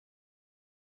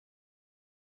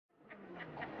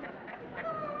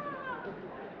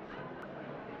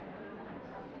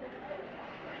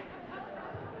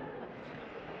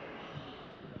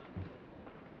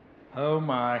Oh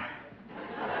my.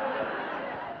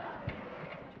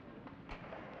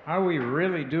 Are we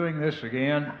really doing this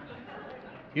again?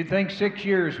 You'd think 6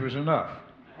 years was enough.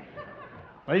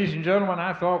 Ladies and gentlemen,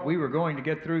 I thought we were going to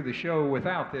get through the show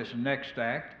without this next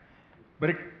act, but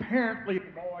apparently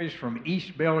the boys from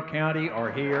East Bell County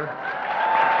are here.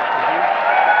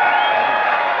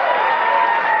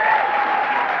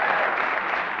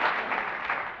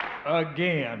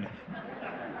 Again.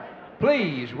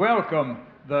 Please welcome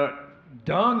the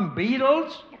Dung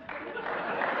Beatles.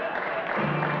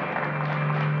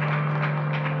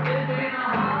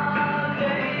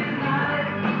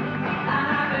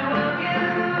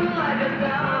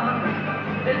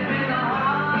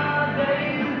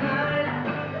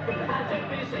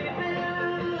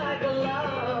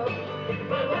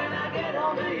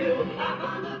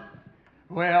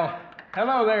 Well,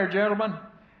 hello there, gentlemen.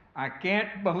 I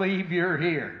can't believe you're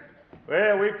here.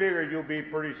 Well, we figured you'll be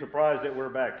pretty surprised that we're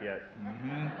back yet.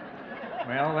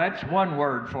 Well, that's one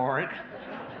word for it.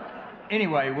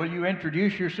 Anyway, will you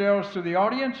introduce yourselves to the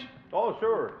audience? Oh,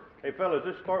 sure. Hey, fellas,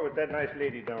 let's start with that nice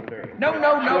lady down there. No.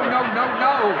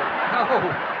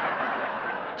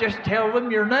 Just tell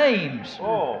them your names.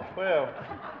 Oh, well.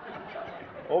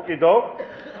 Okie doke.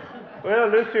 Well,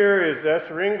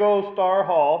 that's Ringo Starr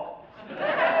Hall.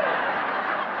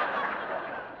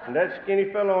 And that skinny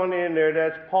fellow on the end there,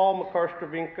 that's Paul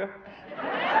McCarstravinka.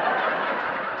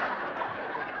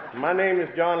 My name is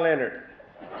John Leonard.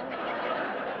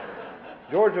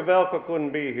 George Avelka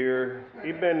couldn't be here.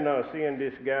 He's been seeing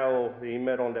this gal he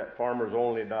met on that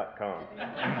farmersonly.com.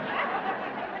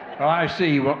 Oh, I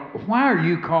see. Well, why are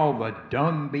you called the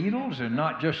Dung Beatles and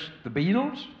not just the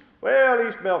Beatles? Well,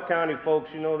 East Bell County folks,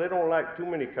 you know, they don't like too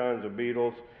many kinds of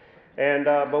Beatles. And,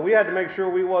 but we had to make sure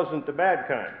we wasn't the bad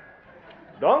kind.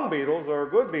 Dung Beetles are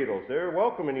good Beetles. They're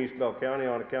welcome in East Bell County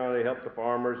on account they help the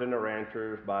farmers and the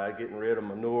ranchers by getting rid of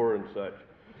manure and such.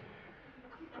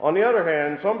 On the other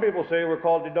hand, some people say we're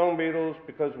called the Dung Beetles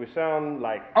because we sound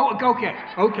like... Oh, okay.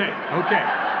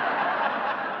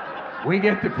 We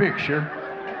get the picture.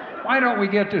 Why don't we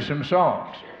get to some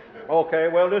songs? Okay,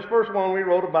 well, this first one we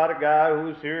wrote about a guy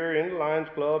who's here in the Lions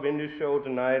Club in this show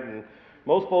tonight, and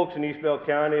most folks in East Bell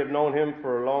County have known him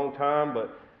for a long time,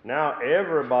 but now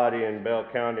everybody in Bell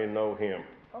County know him.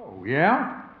 Oh,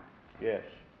 yeah? Yes.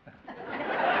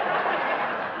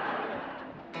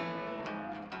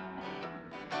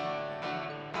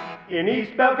 In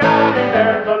East Bell County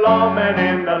there's a lawman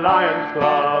in the Lions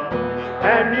Club,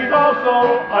 and he's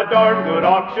also a darn good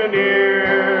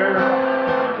auctioneer.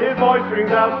 His voice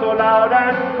rings out so loud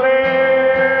and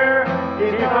clear,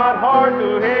 it's not hard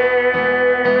to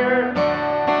hear.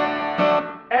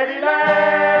 Eddie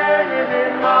Lang is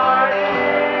in my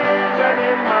ears and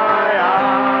in my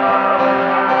eyes.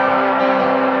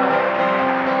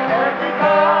 Every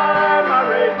time I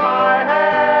raise my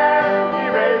hand, he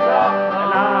raises up,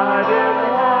 and I didn't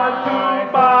want to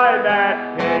buy that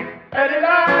pig. Eddie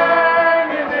Lang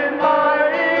is in my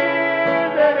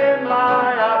ears and in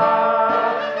my eyes.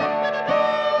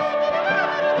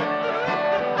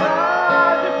 I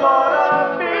just bought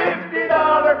a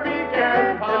 $50 pecan,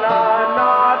 and I'm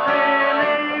not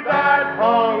really that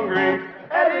hungry.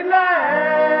 Eddie Lang.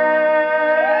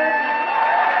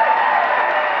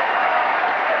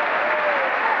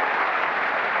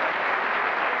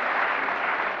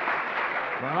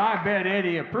 Well, I bet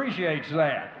Eddie appreciates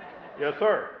that. Yes,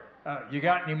 sir. You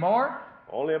got any more?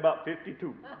 Only about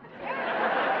 52.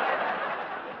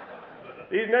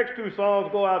 These next two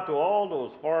songs go out to all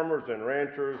those farmers and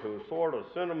ranchers who are sort of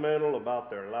sentimental about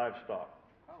their livestock.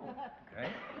 Oh, okay.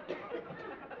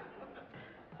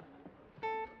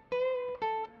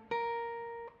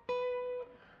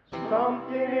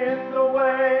 Something in the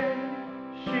way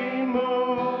she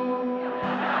moves,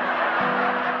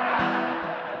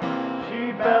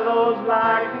 she bellows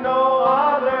like no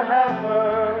other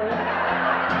heifer.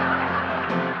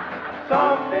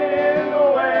 Something in the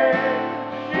way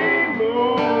she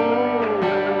moves,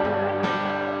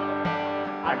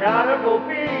 I gotta go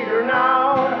feed her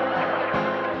now,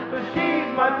 but she's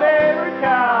my favorite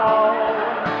cow.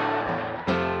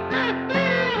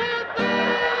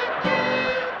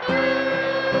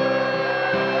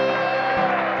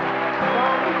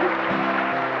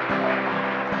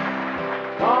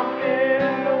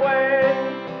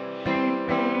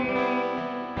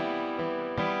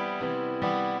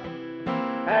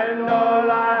 And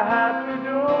all I have to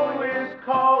do is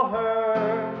call her.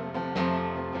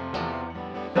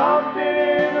 Something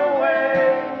in the way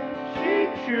she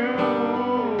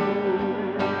chews,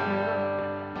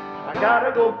 I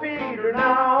gotta go feed her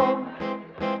now,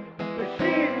 but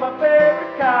she's my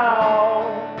favorite cow.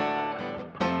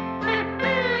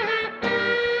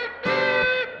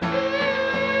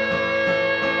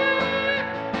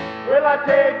 Will I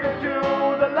take her to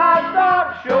the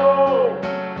livestock show?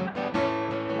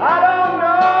 I don't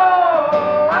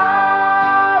know, I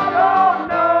don't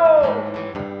know.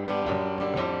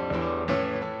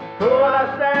 Could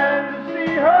I stand to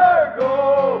see her go?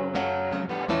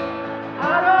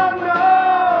 I don't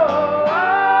know,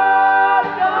 I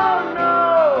don't know.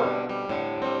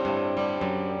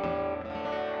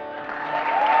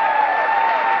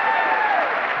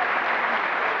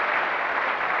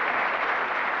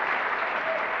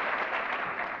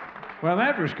 Well,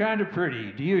 that was kind of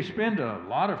pretty. Do you spend a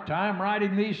lot of time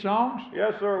writing these songs?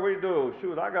 Yes, sir, we do.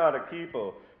 Shoot, I got to keep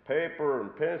a paper and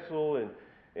pencil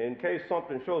in case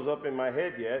something shows up in my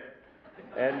head yet.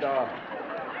 And,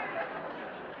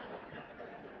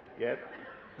 yet.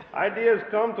 Ideas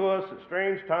come to us at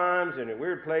strange times and in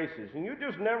weird places, and you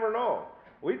just never know.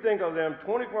 We think of them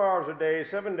 24 hours a day,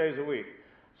 7 days a week.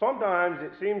 Sometimes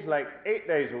it seems like 8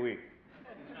 days a week.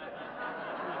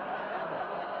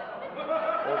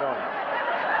 Hold on.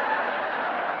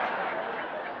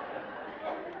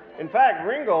 In fact,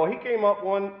 Ringo, he came up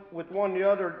with one the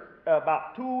other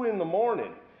about 2 in the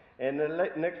morning, and the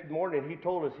next morning he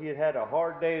told us he had had a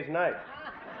hard day's night.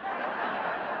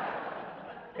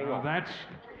 Hang on.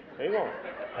 Hang on.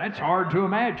 That's hard to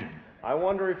imagine. I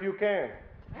wonder if you can.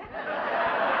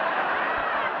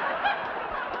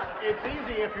 It's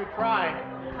easy if you try.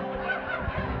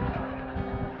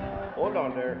 Hold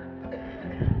on there.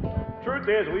 Truth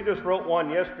is, we just wrote one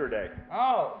yesterday.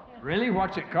 Oh, really?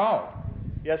 What's it called?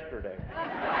 Yesterday.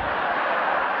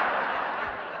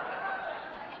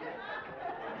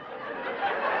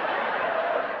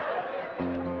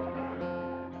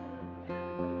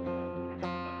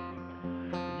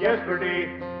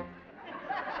 Yesterday,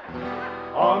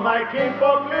 all my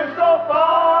kinfolk live so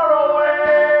far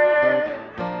away.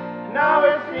 Now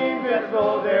it seems as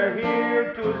though they're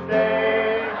here to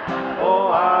stay. Oh,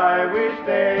 I wish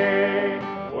they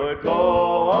would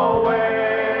go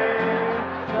away.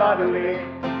 Suddenly,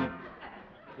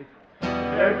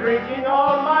 they're drinking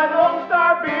all my Lone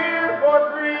Star beer for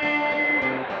free.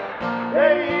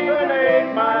 They even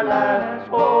ate my last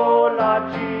whole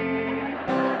lot cheap,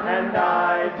 and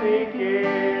I think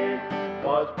it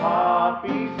was poppy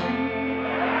seed.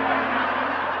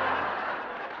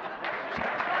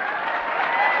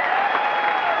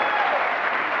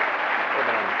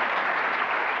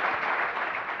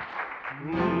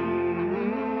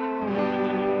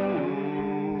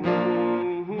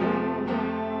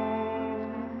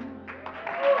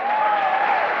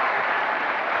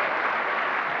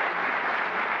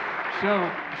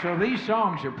 So these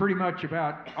songs are pretty much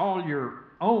about all your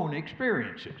own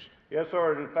experiences. Yes,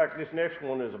 sir. In fact, this next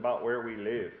one is about where we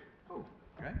live. Oh,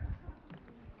 okay.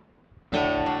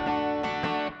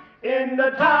 In the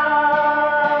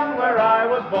town where I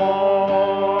was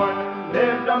born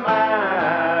lived a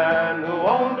man who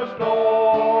owned a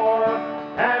store,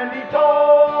 and he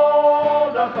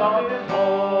told us of his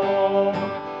home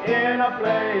in a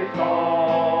place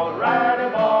called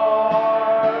Radibar.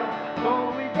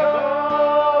 So we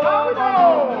drove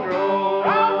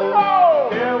round the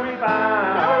road till we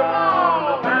found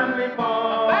a family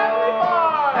farm,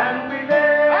 and we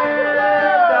lived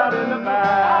out in the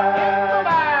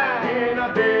back in a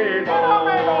big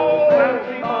old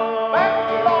fancy barn.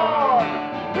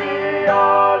 We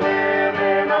all live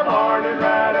in a barn in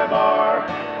Radibar,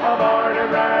 a barn in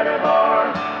Radibar,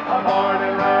 a barn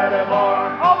in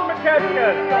Radibar. Off McKeskin.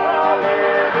 We all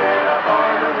live in a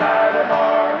barn in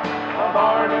Radibar, a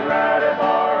barn in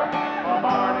Radibar, a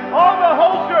barn in all the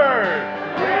Holsters.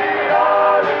 We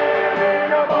all live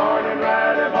in a barn in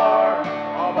Radibar,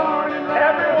 a barn in Radibar.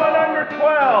 Everyone under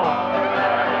 12.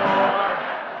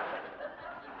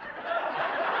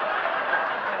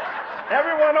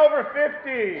 Everyone over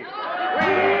 50.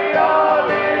 We all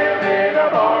live in a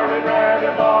barn in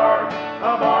Radibar,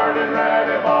 a barn in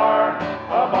Radibar,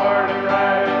 a barn in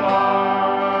Radibar.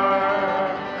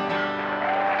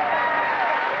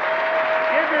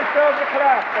 Give yourselves a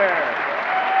clap there.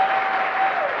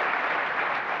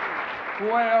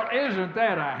 Well, isn't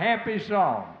that a happy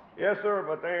song? Yes, sir,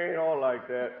 but they ain't all like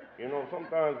that. You know,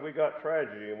 sometimes we got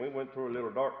tragedy, and we went through a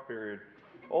little dark period.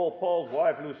 Old Paul's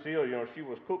wife, Lucille, you know, she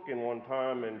was cooking one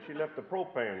time, and she left the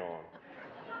propane on.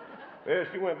 Well,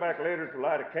 she went back later to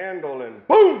light a candle, and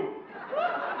boom!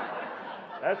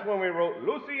 That's when we wrote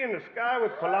Lucy in the Sky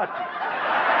with Palachi.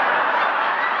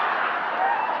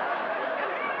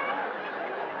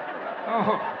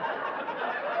 Oh.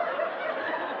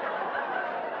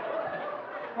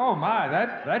 Oh my,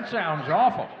 that sounds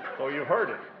awful. So you've heard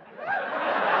it.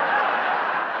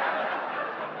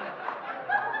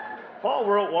 Paul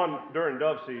wrote one during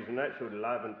dove season. That should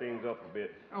liven things up a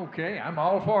bit. Okay, I'm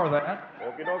all for that.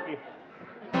 Okie dokie.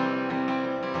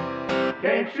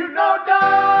 Can't shoot no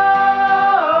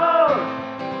dove.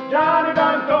 Johnny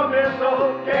done told me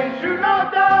so. Can't shoot no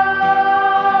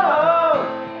dove.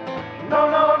 No,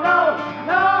 no, no,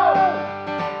 no.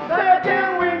 Say I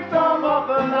can wing some off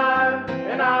of mine,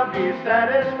 and I'll be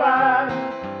satisfied.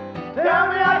 Tell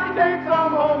me I can take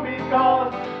some home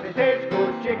because they taste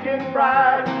good chicken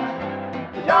fried.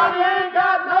 Johnny ain't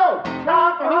got no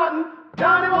time for hunting.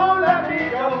 Johnny won't let me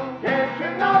go. Can't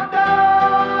shoot no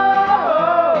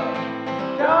dove.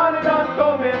 Johnny done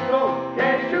told me so.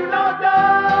 Can't shoot no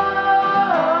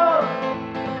dove.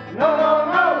 No, no,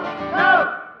 no, no.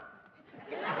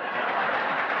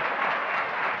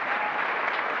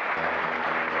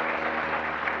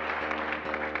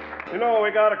 You know, we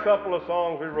got a couple of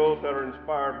songs we wrote that are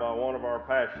inspired by one of our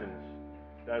passions.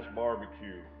 That's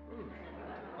barbecue.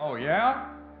 Oh, yeah?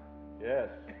 Yes.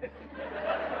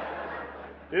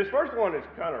 This first one is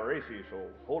kind of racy, so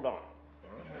hold on.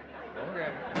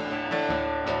 Okay.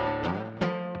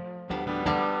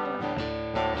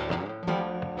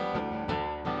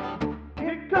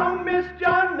 Here come Miss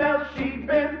John, now she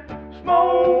been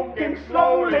smoking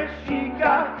slowly. She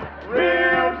got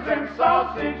ribs and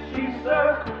sausage, she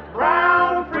serves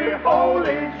brown frijoles.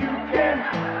 You can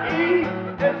eat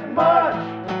as much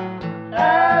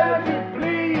as you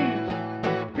please.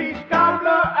 Peach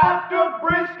cobbler after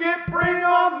brisket, bring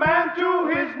a man to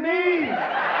his knees.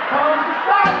 Come to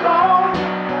Cyclone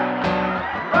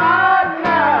right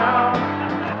now,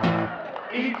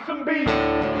 eat some beef.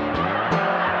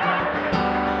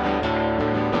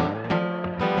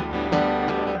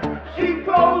 She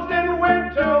closed in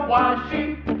winter while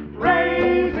she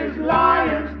raises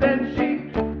lions, then she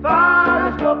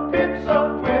fires the pits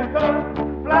up with her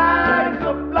flags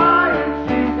of flying.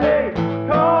 She say,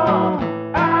 come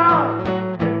out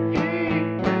and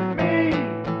eat with me.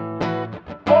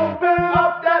 Open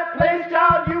up that place,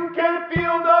 child, you can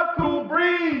feel the cool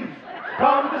breeze.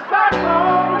 Come to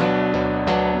Cyclone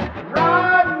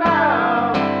right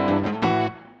now,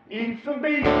 eat some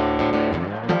beef.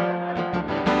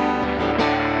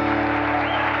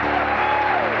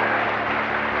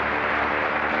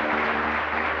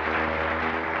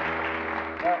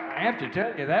 I have to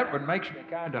tell you, that one makes me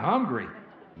kind of hungry.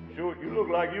 Sure, you look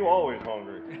like you always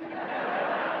hungry.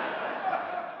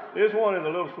 This one is a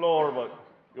little slower, but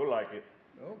you'll like it.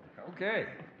 Oh, okay.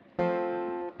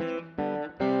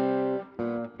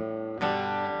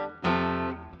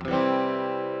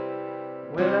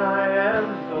 When I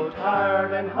am so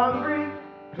tired and hungry,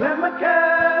 Clem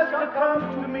McCaskill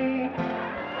comes to me,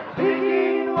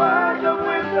 speaking words of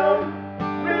wisdom,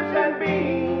 ribs and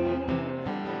beans.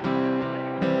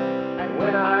 And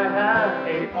when I have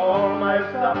ate all my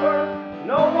supper,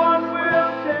 no one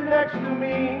will sit next to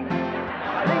me.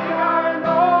 I think I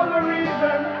know the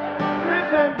reason,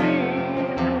 ribs and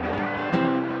beans,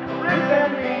 ribs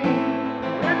and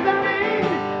beans, ribs and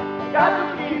beans. Got to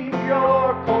keep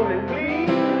your colon clean.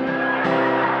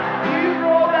 Please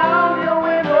roll down your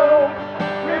window,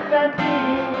 ribs and beans.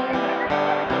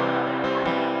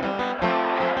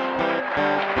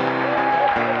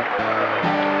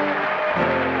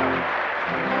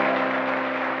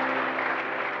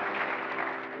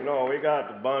 You know, we got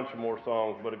a bunch of more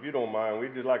songs, but if you don't mind,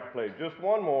 we'd just like to play just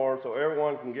one more so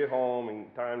everyone can get home in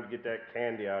time to get that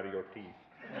candy out of your teeth.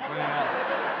 Well,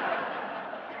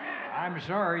 I'm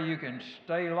sorry, you can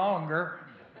stay longer.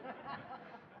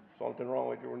 Something wrong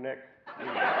with your neck?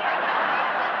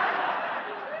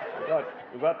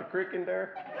 Was that the crick in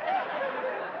there?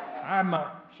 I'm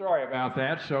sorry about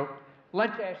that, so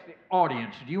let's ask the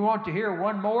audience. Do you want to hear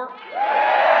one more?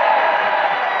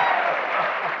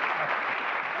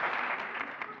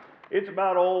 It's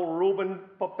about old Reuben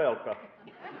Popelka.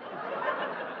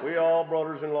 We all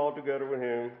brothers-in-law together with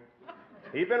him.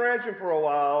 He's been ranching for a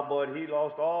while, but he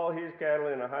lost all his cattle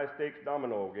in a high-stakes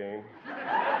domino game.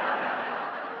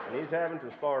 And he's having to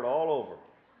start all over.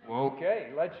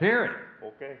 Okay, let's hear it.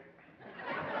 Okay.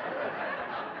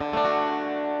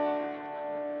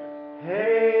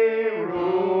 Hey,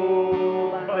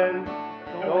 Reuben,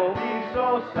 don't be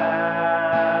so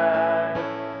sad.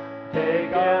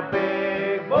 Take a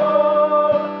big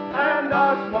bull and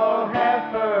a small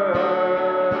heifer.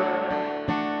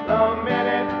 The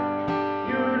minute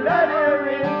you let her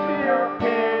into your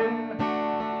pen,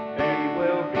 they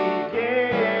will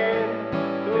begin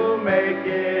to make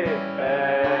it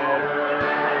better.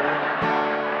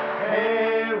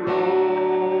 Hey,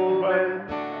 Reuben,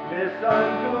 listen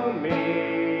to me.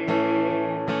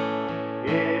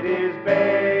 It is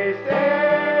basic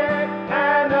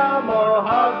animal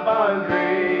husbandry.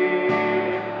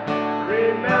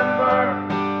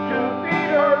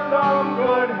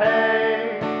 wood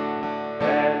hay.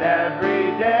 And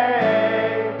every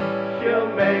day she'll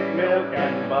make milk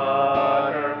and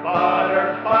butter,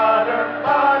 butter, butter,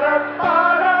 butter,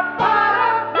 butter,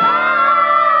 butter,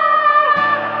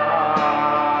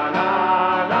 na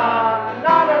na na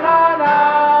na na na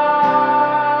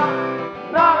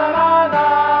na na na.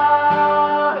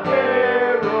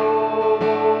 Hey,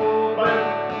 Reuben.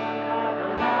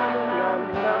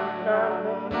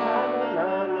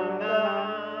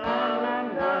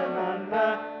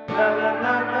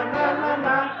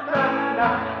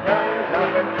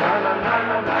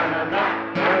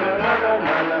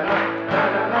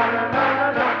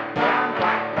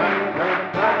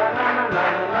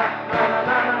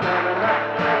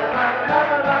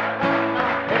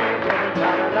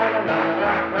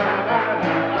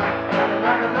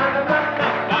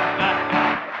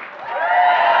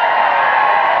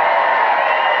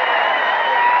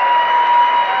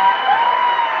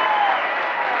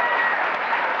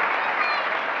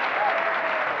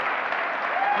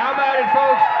 How about it,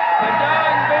 folks? The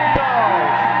Dung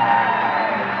Beatles.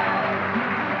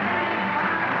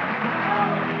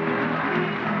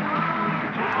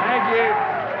 Thank you.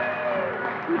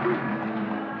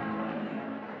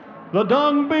 The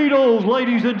Dung Beatles,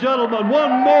 ladies and gentlemen,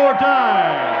 one more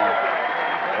time.